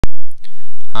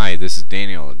Hi, this is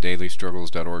Daniel at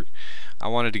dailystruggles.org. I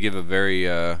wanted to give a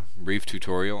very brief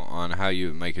tutorial on how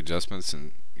you make adjustments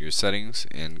in your settings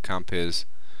in Compiz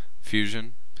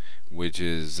Fuzion, which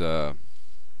is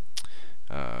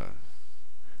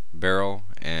barrel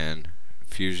and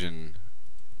Fusion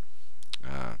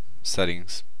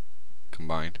settings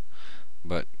combined.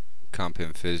 But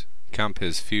Compiz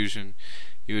Fuzion,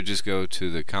 you would just go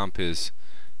to the Compiz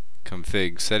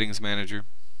config settings manager,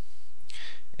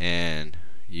 and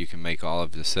you can make all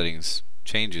of the settings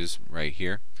changes right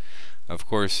here. Of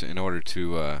course, in order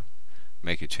to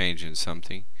make a change in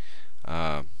something,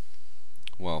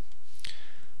 well,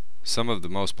 some of the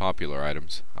most popular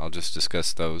items, I'll just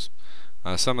discuss those.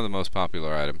 Some of the most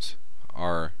popular items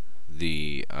are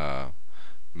the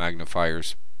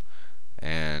magnifiers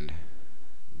and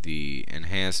the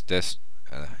enhanced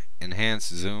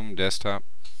zoom desktop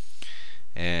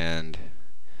and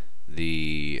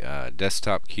the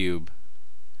desktop cube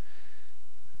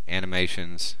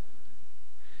animations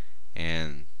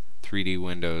and 3D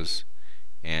windows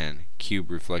and cube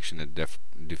reflection and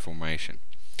deformation.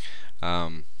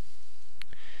 One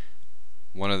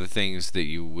of the things that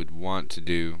you would want to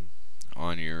do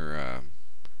on your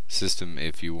system,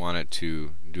 if you want it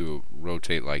to do a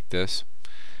rotate like this,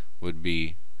 would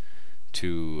be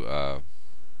to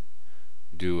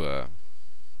do a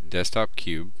desktop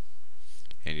cube,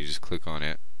 and you just click on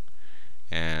it,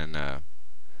 and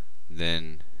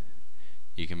then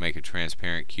you can make a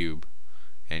transparent cube,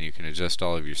 and you can adjust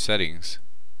all of your settings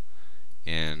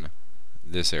in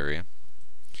this area.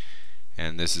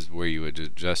 And this is where you would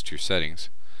adjust your settings,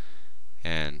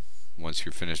 and once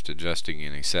you're finished adjusting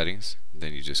any settings,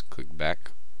 then you just click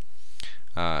back.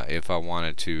 If I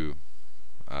wanted to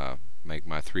make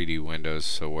my 3D windows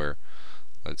so where,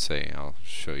 let's say, I'll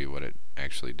show you what it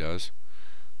actually does.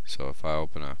 So if I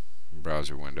open a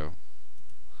browser window,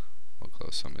 we'll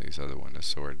close some of these other windows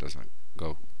so where it doesn't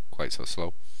go quite so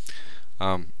slow.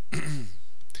 And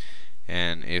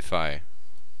if I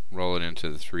roll it into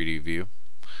the 3D view,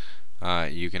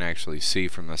 you can actually see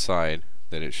from the side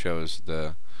that it shows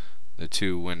the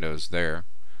two windows there.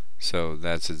 So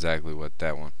that's exactly what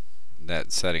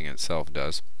that setting itself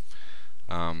does.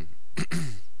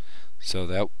 So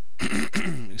that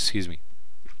excuse me,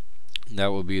 that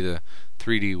will be the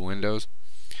 3D windows,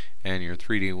 and your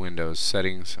 3D windows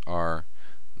settings are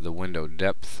the window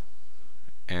depth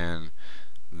and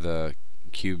the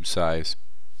cube size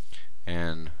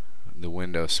and the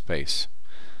window space.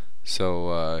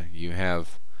 So you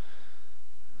have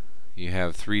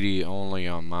 3D only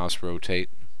on mouse rotate,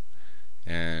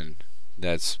 and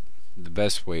that's the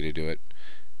best way to do it.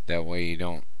 That way you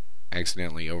don't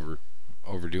accidentally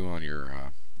overdo on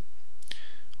your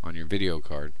video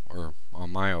card, or on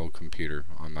my old computer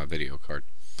on my video card.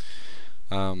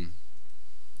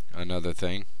 Another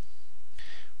thing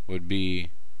would be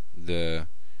the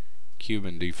cube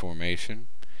and deformation.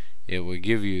 It would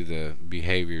give you the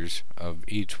behaviors of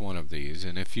each one of these,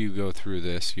 and if you go through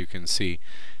this, you can see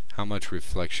how much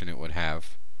reflection it would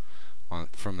have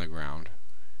from the ground,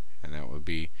 and that would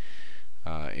be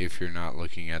if you're not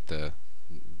looking at the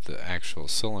actual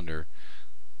cylinder,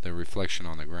 the reflection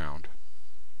on the ground,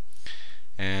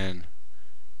 and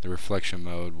the reflection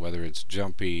mode, whether it's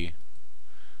jumpy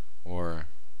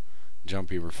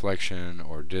reflection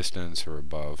or distance or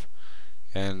above,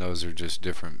 and those are just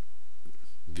different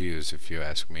views if you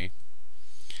ask me.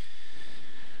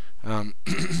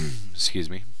 Excuse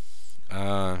me.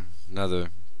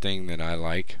 Another thing that I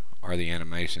like are the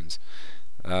animations.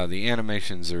 The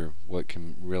animations are what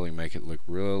can really make it look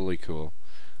really cool,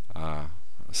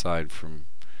 aside from,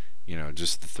 you know,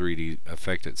 just the 3D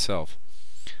effect itself.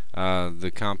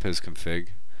 The Compiz config,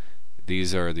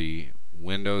 these are the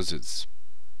windows, it's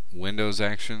Windows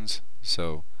actions.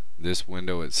 So this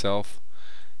window itself,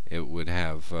 it would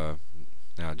have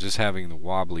now just having the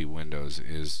wobbly windows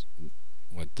is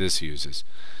what this uses.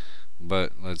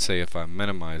 But let's say if I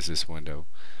minimize this window,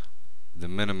 the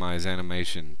minimize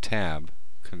animation tab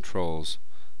controls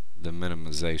the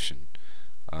minimization.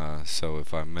 So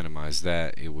if I minimize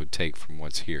that, it would take from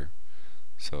what's here.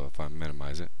 So if I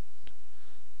minimize it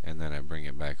and then I bring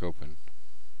it back open,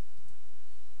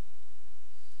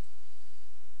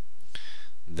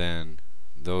 then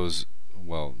those,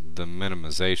 well, the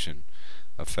minimization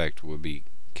effect would be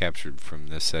captured from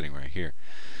this setting right here.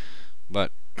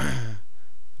 But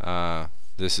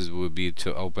this would be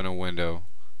to open a window,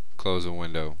 close a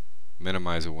window,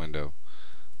 minimize a window,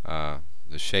 the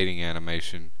shading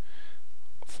animation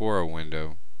for a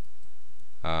window,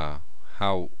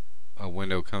 how a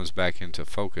window comes back into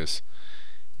focus,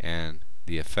 and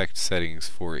the effect settings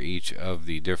for each of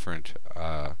the different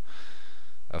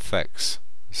effects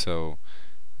So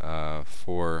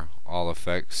for all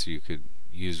effects you could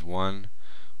use one,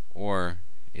 or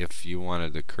if you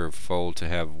wanted the curve fold to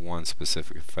have one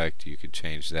specific effect, you could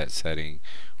change that setting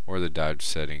or the dodge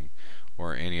setting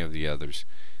or any of the others.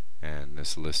 And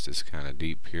this list is kind of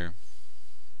deep here,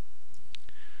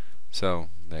 so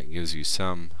that gives you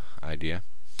some idea.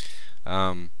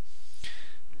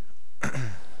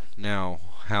 Now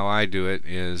how I do it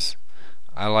is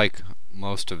I like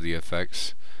most of the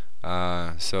effects,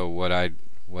 so what I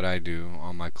do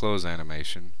on my close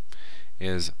animation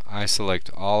is I select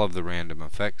all of the random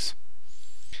effects,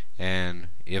 and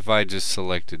if I just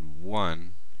selected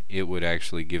one, it would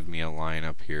actually give me a line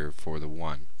up here for the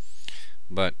one.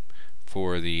 But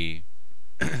for the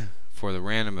for the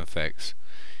random effects,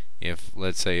 if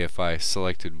let's say if I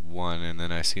selected one and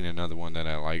then I seen another one that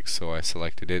I like, so I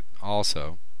selected it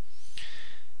also,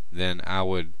 then I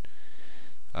would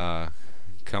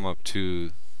come up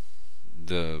to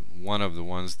the one of the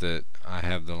ones that I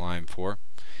have the line for,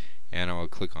 and I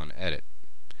would click on edit,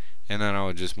 and then I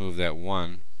would just move that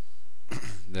one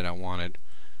that I wanted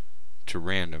to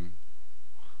random,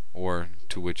 or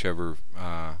to whichever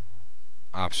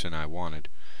option I wanted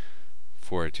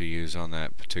for it to use on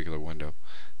that particular window.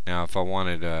 Now if I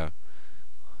wanted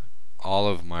all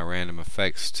of my random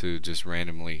effects to just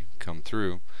randomly come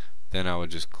through, then I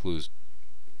would just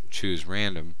choose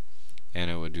random,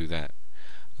 and it would do that.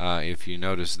 If you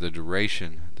notice the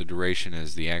duration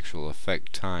is the actual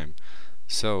effect time,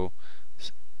 so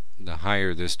the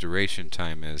higher this duration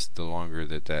time is, the longer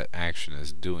that action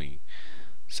is doing.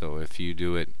 So if you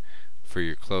do it for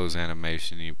your close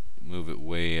animation, you move it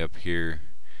way up here,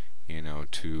 you know,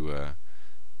 to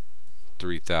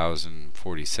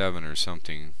 3047 or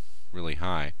something really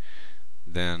high,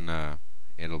 then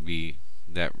it'll be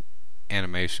that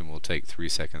animation will take 3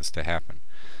 seconds to happen.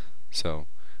 So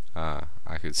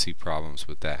I could see problems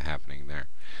with that happening there.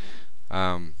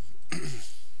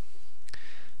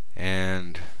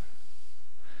 And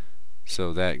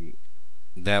so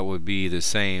that would be the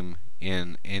same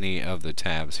in any of the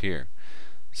tabs here.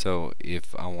 So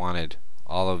if I wanted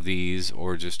all of these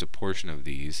or just a portion of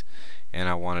these, and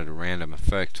I wanted a random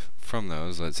effect from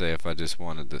those, let's say if I just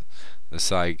wanted the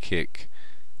sidekick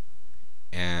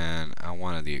and I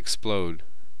wanted the explode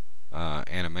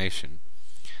animation,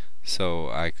 so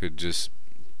I could just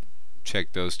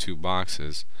check those two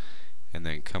boxes and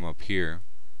then come up here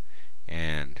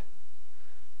and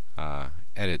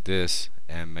edit this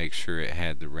and make sure it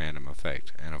had the random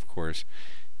effect. And of course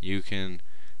you can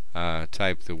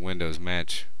type the Windows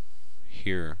match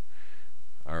here,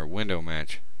 or window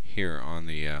match here on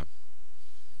the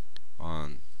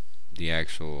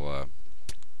actual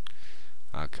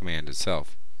command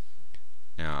itself.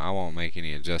 Now I won't make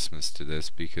any adjustments to this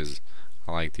because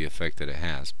I like the effect that it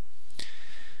has.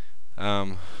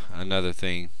 Another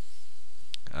thing,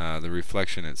 the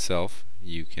reflection itself,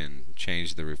 you can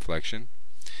change the reflection.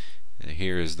 And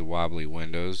here is the wobbly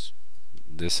windows,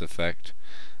 this effect.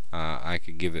 I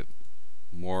could give it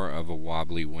more of a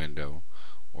wobbly window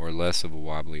or less of a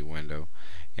wobbly window,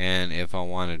 and if I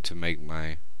wanted to make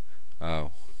my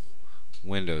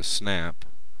window snap,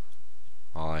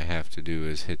 all I have to do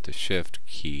is hit the shift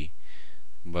key,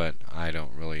 but I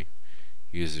don't really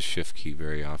use the shift key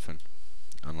very often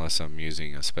unless I'm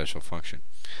using a special function.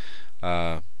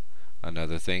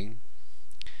 Another thing,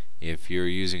 if you're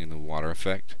using the water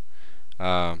effect,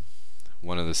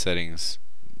 one of the settings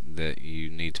that you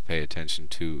need to pay attention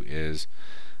to is,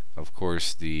 of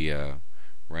course, the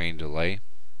rain delay.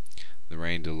 The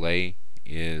rain delay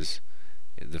is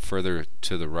the further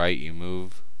to the right you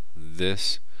move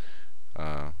this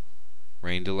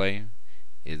rain delay,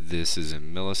 this is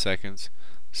in milliseconds.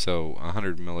 So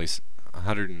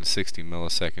 160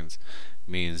 milliseconds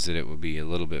means that it would be a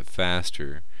little bit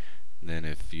faster than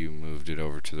if you moved it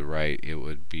over to the right. It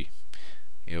would be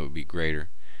greater.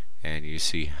 And you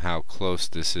see how close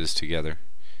this is together,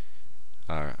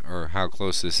 or how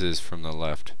close this is from the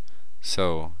left.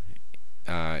 So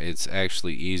it's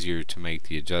actually easier to make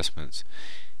the adjustments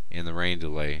in the rain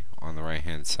delay on the right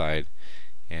hand side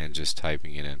and just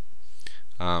typing it in.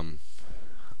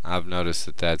 I've noticed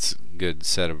that that's good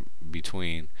set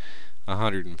between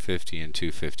 150 and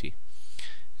 250.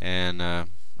 And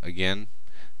again,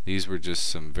 these were just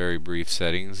some very brief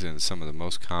settings and some of the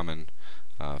most common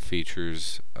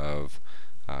features of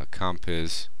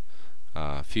Compiz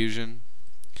Fuzion.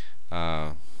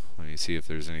 Let me see if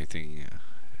there's anything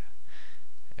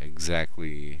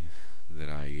exactly that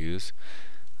I use.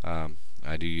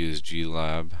 I do use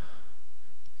glab,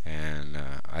 and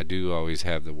I do always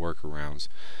have the workarounds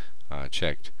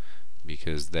checked,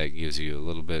 because that gives you a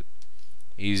little bit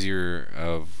easier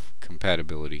of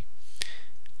compatibility.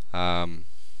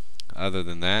 Other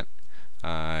than that,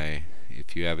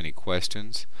 if you have any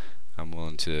questions, I'm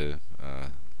willing to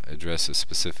address a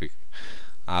specific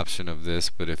option of this,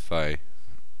 but if I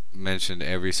mentioned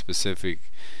every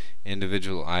specific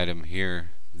individual item here,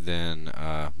 then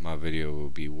my video will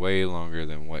be way longer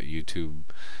than what YouTube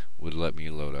would let me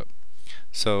load up.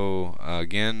 So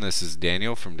again, this is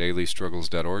Daniel from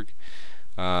dailystruggles.org.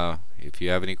 If you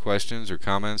have any questions or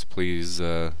comments, please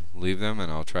leave them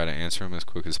and I'll try to answer them as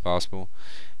quick as possible.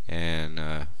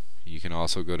 And you can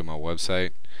also go to my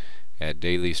website at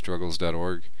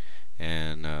dailystruggles.org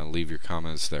and leave your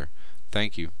comments there.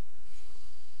 Thank you.